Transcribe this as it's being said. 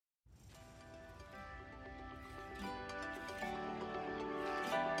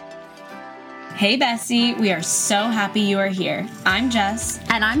Hey Bestie, we are so happy you are here. I'm Jess.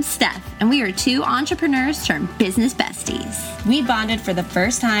 And I'm Steph, and we are two entrepreneurs turned business besties. We bonded for the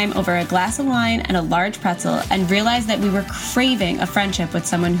first time over a glass of wine and a large pretzel and realized that we were craving a friendship with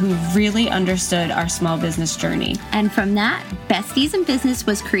someone who really understood our small business journey. And from that, Besties in Business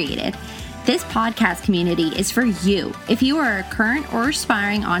was created. This podcast community is for you. If you are a current or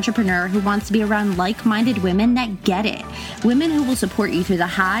aspiring entrepreneur who wants to be around like-minded women that get it, women who will support you through the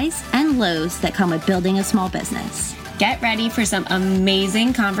highs and lows that come with building a small business. Get ready for some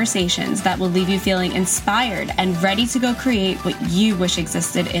amazing conversations that will leave you feeling inspired and ready to go create what you wish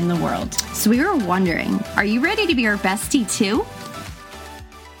existed in the world. So we were wondering, are you ready to be our bestie too?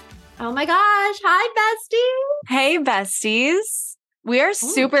 Oh my gosh. Hi, bestie. Hey, besties. We are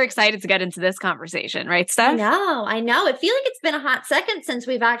super excited to get into this conversation, right, Steph? I know. It feels like it's been a hot second since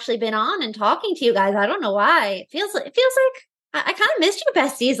we've actually been on and talking to you guys. I don't know why. It feels like I kind of missed you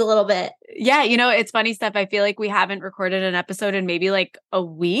besties a little bit. Yeah, it's funny, Steph. I feel like we haven't recorded an episode in maybe like a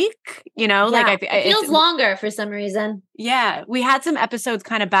week, Like it feels longer for some reason. Yeah, we had some episodes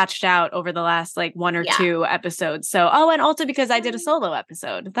kind of batched out over the last like one or two episodes. So, and also because I did a solo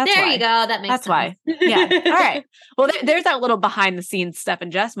episode. That's there why. You go. That makes That's sense. why. Yeah. All right. Well, there's that little behind the scenes Steph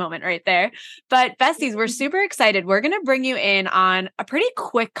and Jess moment right there. But besties, we're super excited. We're going to bring you in on a pretty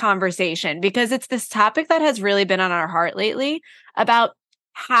quick conversation because it's this topic that has really been on our heart lately about,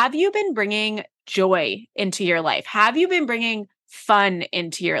 have you been bringing joy into your life? Have you been bringing fun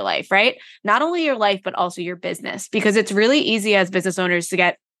into your life, right? Not only your life, but also your business, because it's really easy as business owners to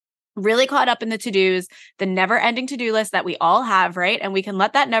get really caught up in the to-dos, the never-ending to-do list that we all have, right? And we can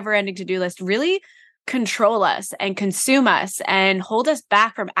let that never-ending to-do list really control us and consume us and hold us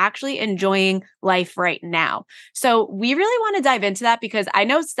back from actually enjoying life right now. So we really want to dive into that because I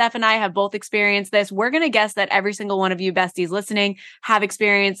know Steph and I have both experienced this. We're going to guess that every single one of you besties listening have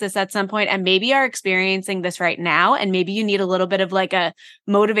experienced this at some point and maybe are experiencing this right now. And maybe you need a little bit of like a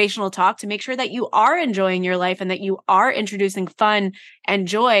motivational talk to make sure that you are enjoying your life and that you are introducing fun and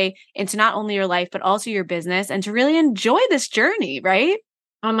joy into not only your life, but also your business and to really enjoy this journey, right?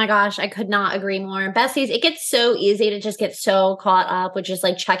 Oh my gosh, I could not agree more. Besties, it gets so easy to just get so caught up with just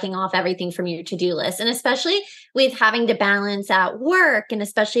like checking off everything from your to-do list. And especially with having to balance out work, and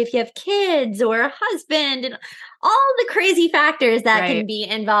especially if you have kids or a husband and all the crazy factors that can be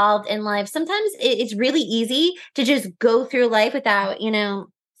involved in life. Sometimes it's really easy to just go through life without,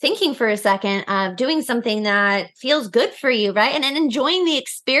 thinking for a second of doing something that feels good for you, right? And enjoying the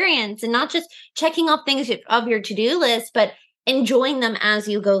experience and not just checking off things of your to-do list, but enjoying them as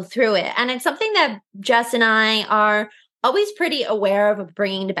you go through it. And it's something that Jess and I are always pretty aware of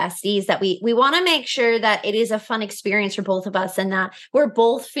bringing to besties, that we want to make sure that it is a fun experience for both of us and that we're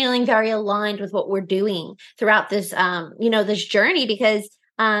both feeling very aligned with what we're doing throughout this, this journey, because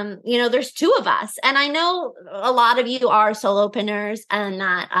there's two of us. And I know a lot of you are solopreneurs and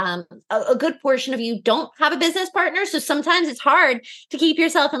that a good portion of you don't have a business partner. So sometimes it's hard to keep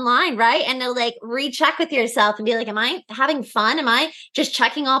yourself in line, right? And to like recheck with yourself and be like, am I having fun? Am I just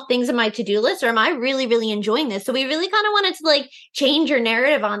checking off things in my to-do list? Or am I really, really enjoying this? So we really kind of wanted to like change your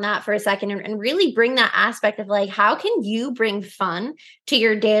narrative on that for a second and really bring that aspect of like, how can you bring fun to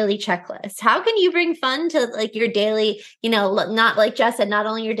your daily checklist? How can you bring fun to like your daily, not like Jess said,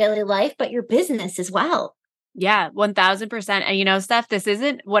 not only your daily life, but your business as well. Yeah, 1000%. And Steph, this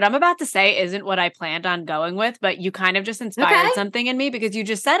isn't what I'm about to say isn't what I planned on going with, but you kind of just inspired something in me because you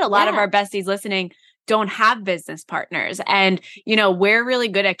just said a lot of our besties listening don't have business partners. And, we're really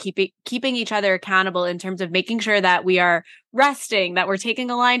good at keeping each other accountable in terms of making sure that we are resting, that we're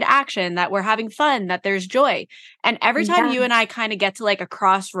taking aligned action, that we're having fun, that there's joy. And every time you and I kind of get to like a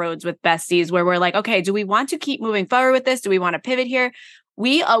crossroads with besties where we're like, okay, do we want to keep moving forward with this? Do we want to pivot here?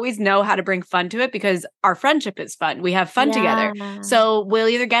 We always know how to bring fun to it because our friendship is fun. We have fun together. So we'll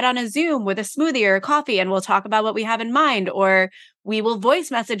either get on a Zoom with a smoothie or a coffee and we'll talk about what we have in mind, or we will voice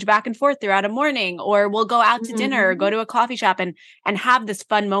message back and forth throughout a morning, or we'll go out to dinner or go to a coffee shop and have this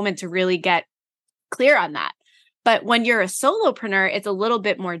fun moment to really get clear on that. But when you're a solopreneur, it's a little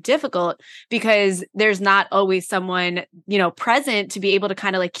bit more difficult because there's not always someone, present to be able to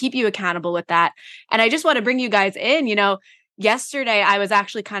kind of like keep you accountable with that. And I just want to bring you guys in, yesterday, I was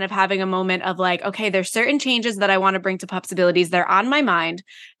actually kind of having a moment of like, okay, there's certain changes that I want to bring to Pupsibilities. They're on my mind.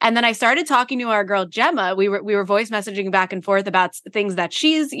 And then I started talking to our girl, Gemma. We were voice messaging back and forth about things that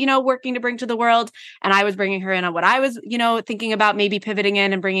she's, working to bring to the world. And I was bringing her in on what I was, thinking about maybe pivoting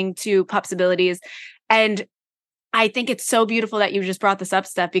in and bringing to Pupsibilities. And I think it's so beautiful that you just brought this up,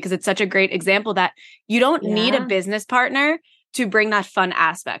 Steph, because it's such a great example that you don't need a business partner to bring that fun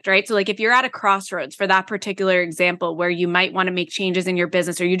aspect, right? So like if you're at a crossroads for that particular example where you might want to make changes in your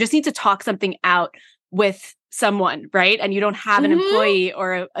business, or you just need to talk something out with someone, right? And you don't have an employee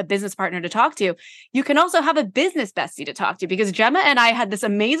or a business partner to talk to, you can also have a business bestie to talk to, because Gemma and I had this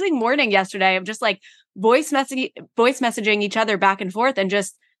amazing morning yesterday of just like voice messaging each other back and forth and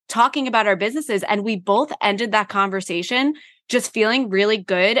just talking about our businesses. And we both ended that conversation just feeling really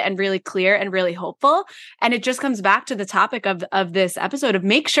good and really clear and really hopeful. And it just comes back to the topic of this episode of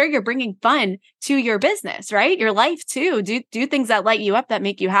make sure you're bringing fun to your business, right? Your life too. Do things that light you up, that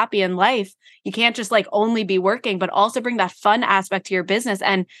make you happy in life. You can't just like only be working, but also bring that fun aspect to your business,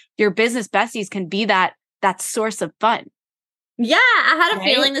 and your business besties can be that source of fun. Yeah, I had a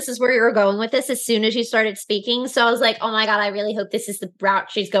feeling this is where you were going with this as soon as you started speaking. So I was like, oh my God, I really hope this is the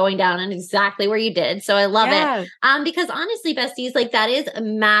route she's going down, and exactly where you did. So I love it. Because honestly, besties, like that is a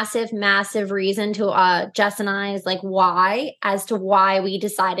massive, massive reason to Jess and I is like why we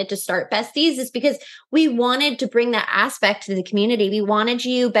decided to start Besties is because we wanted to bring that aspect to the community. We wanted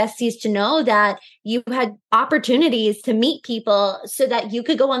you besties to know that you had opportunities to meet people so that you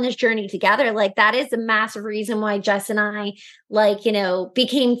could go on this journey together. Like that is a massive reason why Jess and I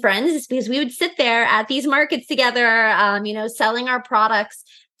became friends, is because we would sit there at these markets together, selling our products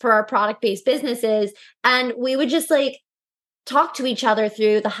for our product-based businesses. And we would just like talk to each other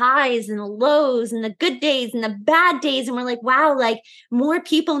through the highs and the lows and the good days and the bad days. And we're like, wow, like more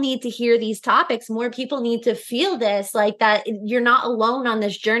people need to hear these topics. More people need to feel this, like that you're not alone on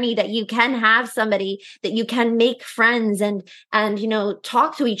this journey, that you can have somebody, that you can make friends and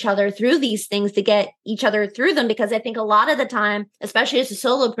talk to each other through these things to get each other through them. Because I think a lot of the time, especially as a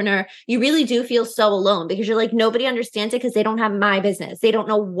solopreneur, you really do feel so alone because you're like, nobody understands it because they don't have my business. They don't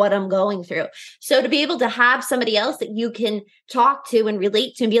know what I'm going through. So to be able to have somebody else that you can talk to and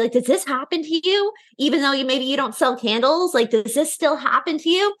relate to and be like, does this happen to you? Even though maybe you don't sell candles, like, does this still happen to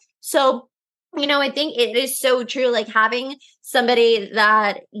you? So, I think it is so true. Like having somebody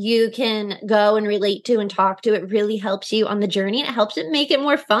that you can go and relate to and talk to, it really helps you on the journey, and it helps it make it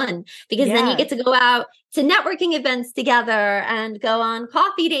more fun because then you get to go out to networking events together and go on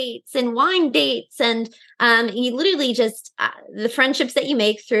coffee dates and wine dates. And you literally just, the friendships that you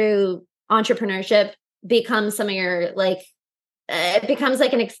make through entrepreneurship become some of your it becomes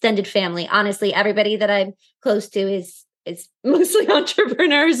like an extended family. Honestly, everybody that I'm close to is mostly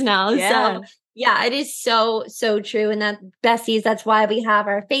entrepreneurs now. Yeah. So yeah, it is so, so true. And that Besties, that's why we have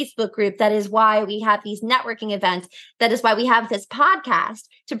our Facebook group. That is why we have these networking events. That is why we have this podcast,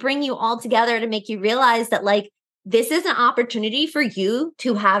 to bring you all together, to make you realize that like, this is an opportunity for you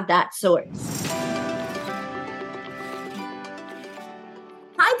to have that source.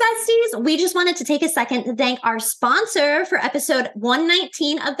 Hi, besties. We just wanted to take a second to thank our sponsor for episode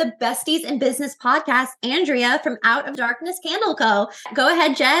 119 of the Besties in Business podcast, Andrea from Out of Darkness Candle Co. Go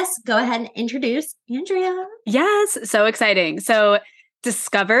ahead, Jess. Go ahead and introduce Andrea. Yes. So exciting. So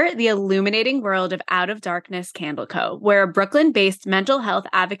discover the illuminating world of Out of Darkness Candle Co., where a Brooklyn-based mental health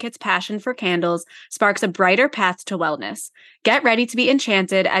advocate's passion for candles sparks a brighter path to wellness. Get ready to be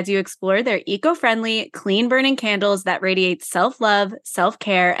enchanted as you explore their eco-friendly, clean-burning candles that radiate self-love,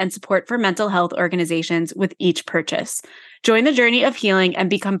 self-care, and support for mental health organizations with each purchase. Join the journey of healing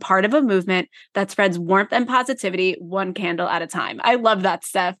and become part of a movement that spreads warmth and positivity one candle at a time. I love that,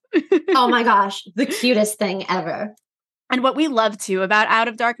 Steph. Oh my gosh, the cutest thing ever. And what we love too about Out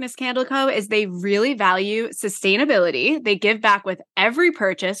of Darkness Candle Co. is they really value sustainability. They give back with every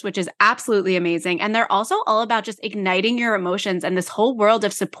purchase, which is absolutely amazing. And they're also all about just igniting your emotions and this whole world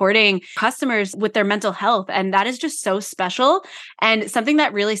of supporting customers with their mental health. And that is just so special and something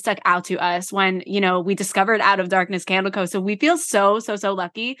that really stuck out to us when, we discovered Out of Darkness Candle Co. So we feel so, so, so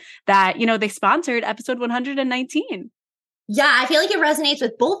lucky that, they sponsored episode 119. Yeah, I feel like it resonates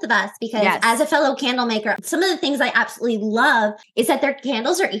with both of us because as a fellow candle maker, some of the things I absolutely love is that their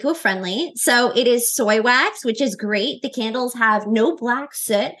candles are eco-friendly. So it is soy wax, which is great. The candles have no black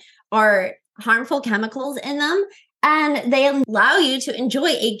soot or harmful chemicals in them. And they allow you to enjoy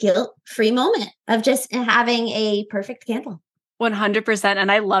a guilt-free moment of just having a perfect candle. 100%.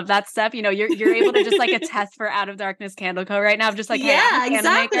 And I love that stuff. You're able to just like attest for Out of Darkness Candle Co. right now. I'm just like, hey, I'm a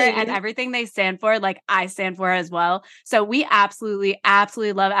candle maker, and everything they stand for, like I stand for as well. So we absolutely,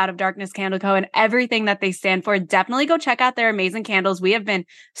 absolutely love Out of Darkness Candle Co. and everything that they stand for. Definitely go check out their amazing candles. We have been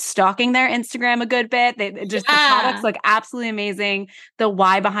stalking their Instagram a good bit. The products look absolutely amazing. The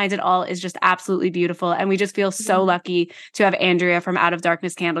why behind it all is just absolutely beautiful. And we just feel so lucky to have Andrea from Out of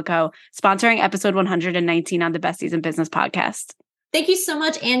Darkness Candle Co. sponsoring episode 119 on the Besties in Business podcast. Thank you so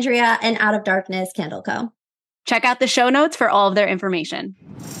much, Andrea and Out of Darkness Candle Co. Check out the show notes for all of their information.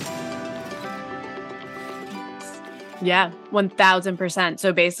 Yeah, 1000%.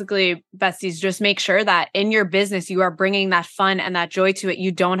 So basically, besties, just make sure that in your business, you are bringing that fun and that joy to it.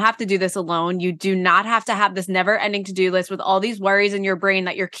 You don't have to do this alone. You do not have to have this never ending to-do list with all these worries in your brain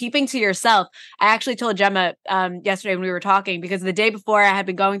that you're keeping to yourself. I actually told Gemma yesterday when we were talking, because the day before I had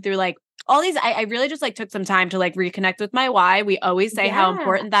been going through like all these, I really just like took some time to like reconnect with my why. We always say how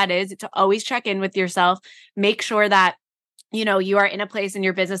important that is to always check in with yourself, make sure that you are in a place in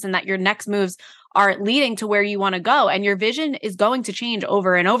your business and that your next moves are leading to where you want to go. And your vision is going to change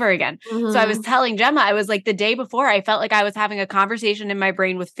over and over again. So I was telling Gemma, I was like, the day before, I felt like I was having a conversation in my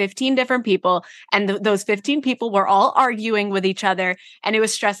brain with 15 different people. And those 15 people were all arguing with each other. And it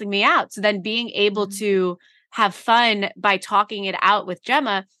was stressing me out. So then being able to have fun by talking it out with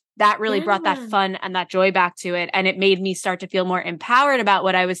Gemma, that really brought that fun and that joy back to it. And it made me start to feel more empowered about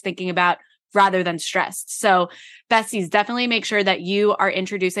what I was thinking about rather than stressed. So besties, definitely make sure that you are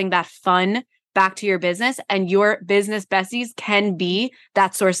introducing that fun back to your business, and your business besties can be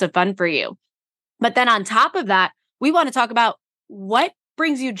that source of fun for you. But then on top of that, we want to talk about what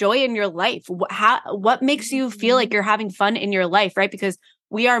brings you joy in your life. What makes you feel like you're having fun in your life, right? Because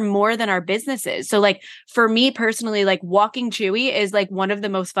we are more than our businesses. So like for me personally, like walking Chewy is like one of the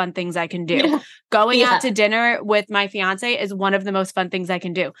most fun things I can do. Going out to dinner with my fiance is one of the most fun things I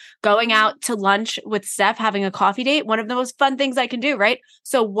can do. Going out to lunch with Steph, having a coffee date, one of the most fun things I can do, right?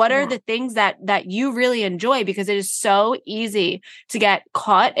 So what are the things that you really enjoy? Because it is so easy to get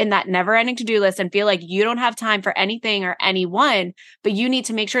caught in that never-ending to-do list and feel like you don't have time for anything or anyone, but you need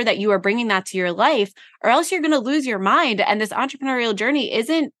to make sure that you are bringing that to your life, or else you're going to lose your mind. And this entrepreneurial journey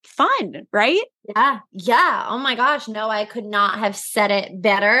isn't fun, right? Yeah. Oh my gosh. No, I could not have said it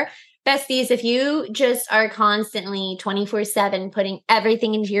better. Besties, if you just are constantly 24/7 putting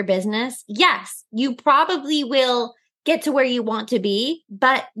everything into your business, yes, you probably will get to where you want to be,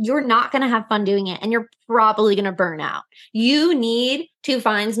 but you're not going to have fun doing it. And you're probably going to burn out. You need to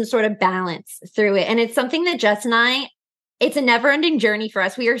find some sort of balance through it. And it's something that Jess and I, it's a never-ending journey for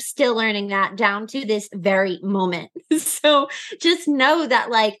us. We are still learning that down to this very moment. So just know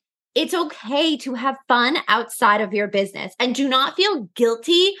that like, it's okay to have fun outside of your business, and do not feel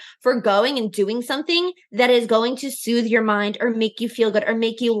guilty for going and doing something that is going to soothe your mind or make you feel good or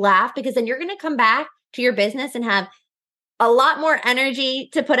make you laugh, because then you're going to come back to your business and have a lot more energy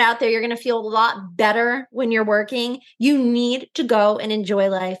to put out there. You're going to feel a lot better when you're working. You need to go and enjoy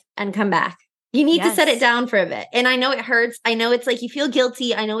life and come back. You need to set it down for a bit. And I know it hurts. I know it's like you feel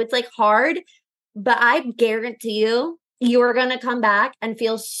guilty. I know it's like hard, but I guarantee you are going to come back and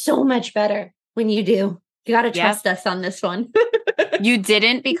feel so much better when you do. You got to trust us on this one. You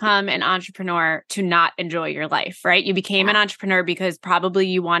didn't become an entrepreneur to not enjoy your life, right? You became an entrepreneur because probably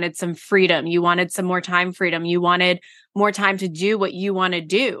you wanted some freedom. You wanted some more time freedom. You wanted more time to do what you want to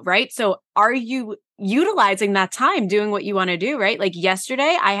do, right? So are you utilizing that time doing what you want to do, right? Like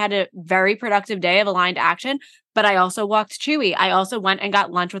yesterday, I had a very productive day of aligned action, but I also walked Chewy. I also went and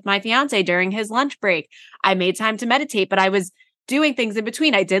got lunch with my fiance during his lunch break. I made time to meditate, but I was doing things in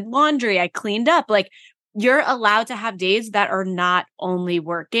between. I did laundry. I cleaned up. Like, you're allowed to have days that are not only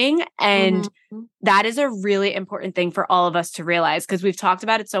working. And that is a really important thing for all of us to realize, because we've talked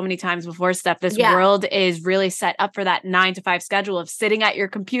about it so many times before, Steph. This world is really set up for that 9-to-5 schedule of sitting at your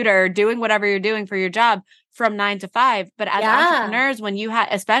computer, doing whatever you're doing for your job from 9 to 5. But as entrepreneurs, when you have,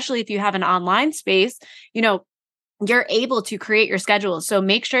 especially if you have an online space, you're able to create your schedule. So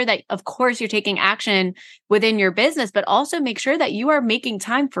make sure that, of course, you're taking action within your business, but also make sure that you are making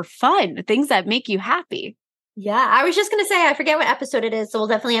time for fun, things that make you happy. Yeah, I was just going to say, I forget what episode it is, so we'll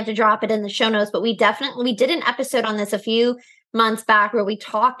definitely have to drop it in the show notes, but we did an episode on this a few months back where we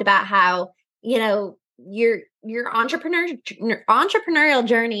talked about how, your entrepreneurial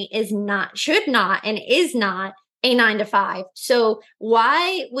journey should not and is not a 9-to-5. So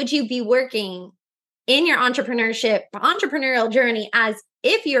why would you be working in your entrepreneurial journey as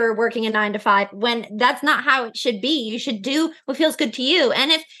if you're working a 9-to-5 when that's not how it should be? You should do what feels good to you.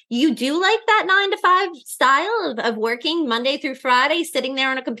 And if you do like that 9-to-5 style of working Monday through Friday, sitting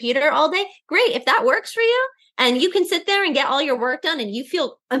there on a computer all day, great. If that works for you and you can sit there and get all your work done and you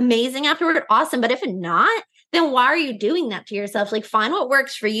feel amazing afterward, awesome. But if not, then why are you doing that to yourself? Like, find what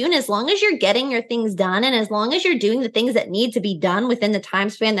works for you. And as long as you're getting your things done, and as long as you're doing the things that need to be done within the time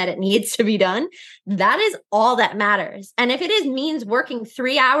span that it needs to be done, that is all that matters. And if it means working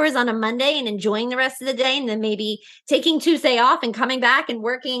 3 hours on a Monday and enjoying the rest of the day, and then maybe taking Tuesday off and coming back and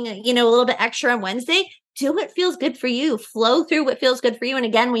working, a little bit extra on Wednesday, do what feels good for you. Flow through what feels good for you. And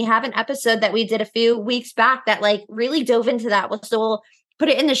again, we have an episode that we did a few weeks back that really dove into that. We'll put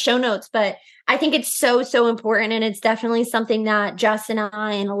it in the show notes, but I think it's so, so important. And it's definitely something that Jess and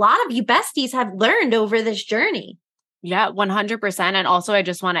I and a lot of you besties have learned over this journey. Yeah, 100%. And also, I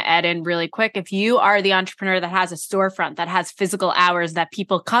just want to add in really quick, if you are the entrepreneur that has a storefront, that has physical hours that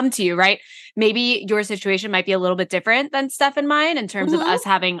people come to you, right? Maybe your situation might be a little bit different than Steph and mine in terms of us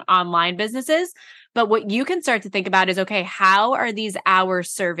having online businesses. But what you can start to think about is, okay, how are these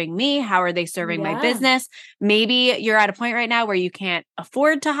hours serving me? How are they serving my business? Maybe you're at a point right now where you can't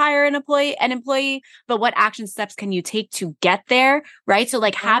afford to hire an employee, but what action steps can you take to get there, right? So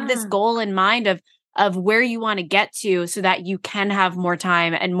like have this goal in mind of where you want to get to so that you can have more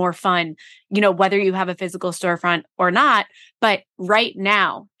time and more fun, whether you have a physical storefront or not. But right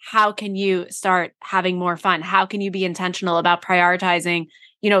now, how can you start having more fun? How can you be intentional about prioritizing,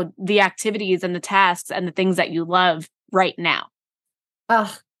 the activities and the tasks and the things that you love right now?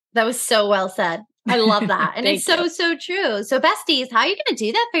 Oh, that was so well said. I love that. And it's so true. So besties, how are you going to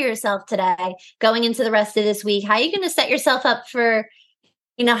do that for yourself today, going into the rest of this week? How are you going to set yourself up for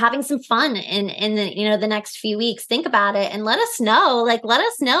having some fun in the, the next few weeks? Think about it and let us know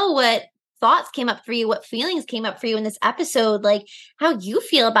what thoughts came up for you, what feelings came up for you in this episode, like how you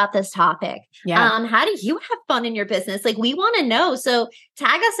feel about this topic. Yeah. How do you have fun in your business? Like we want to know. So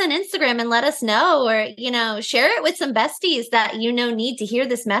tag us on Instagram and let us know, or, share it with some besties that, need to hear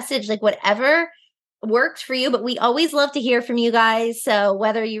this message, like whatever worked for you. But we always love to hear from you guys. So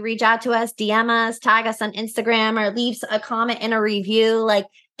whether you reach out to us, DM us, tag us on Instagram, or leave a comment and a review, like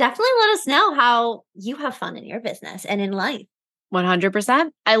definitely let us know how you have fun in your business and in life.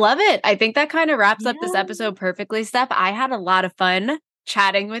 100%. I love it. I think that kind of wraps up this episode perfectly, Steph. I had a lot of fun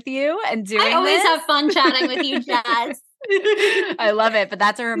chatting with you and doing this. I always have fun chatting with you, Jazz. I love it. But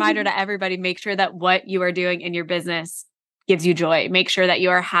that's a reminder to everybody, make sure that what you are doing in your business gives you joy. Make sure that you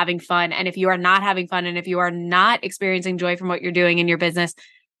are having fun. And if you are not having fun, and if you are not experiencing joy from what you're doing in your business,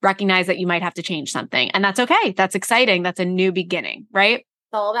 recognize that you might have to change something. And that's okay. That's exciting. That's a new beginning, right?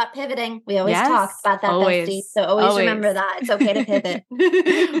 It's all about pivoting. We always talk about that, bestie. So always remember that. It's okay to pivot.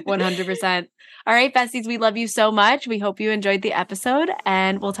 100%. All right, besties, we love you so much. We hope you enjoyed the episode,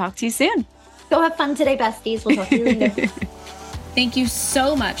 and we'll talk to you soon. Go have fun today, besties. We'll talk to you later. Thank you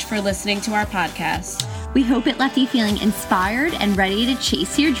so much for listening to our podcast. We hope it left you feeling inspired and ready to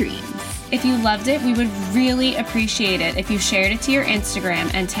chase your dreams. If you loved it, we would really appreciate it if you shared it to your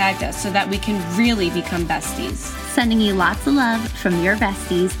Instagram and tagged us so that we can really become besties. Sending you lots of love from your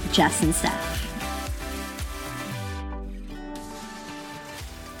besties, Jess and Steph.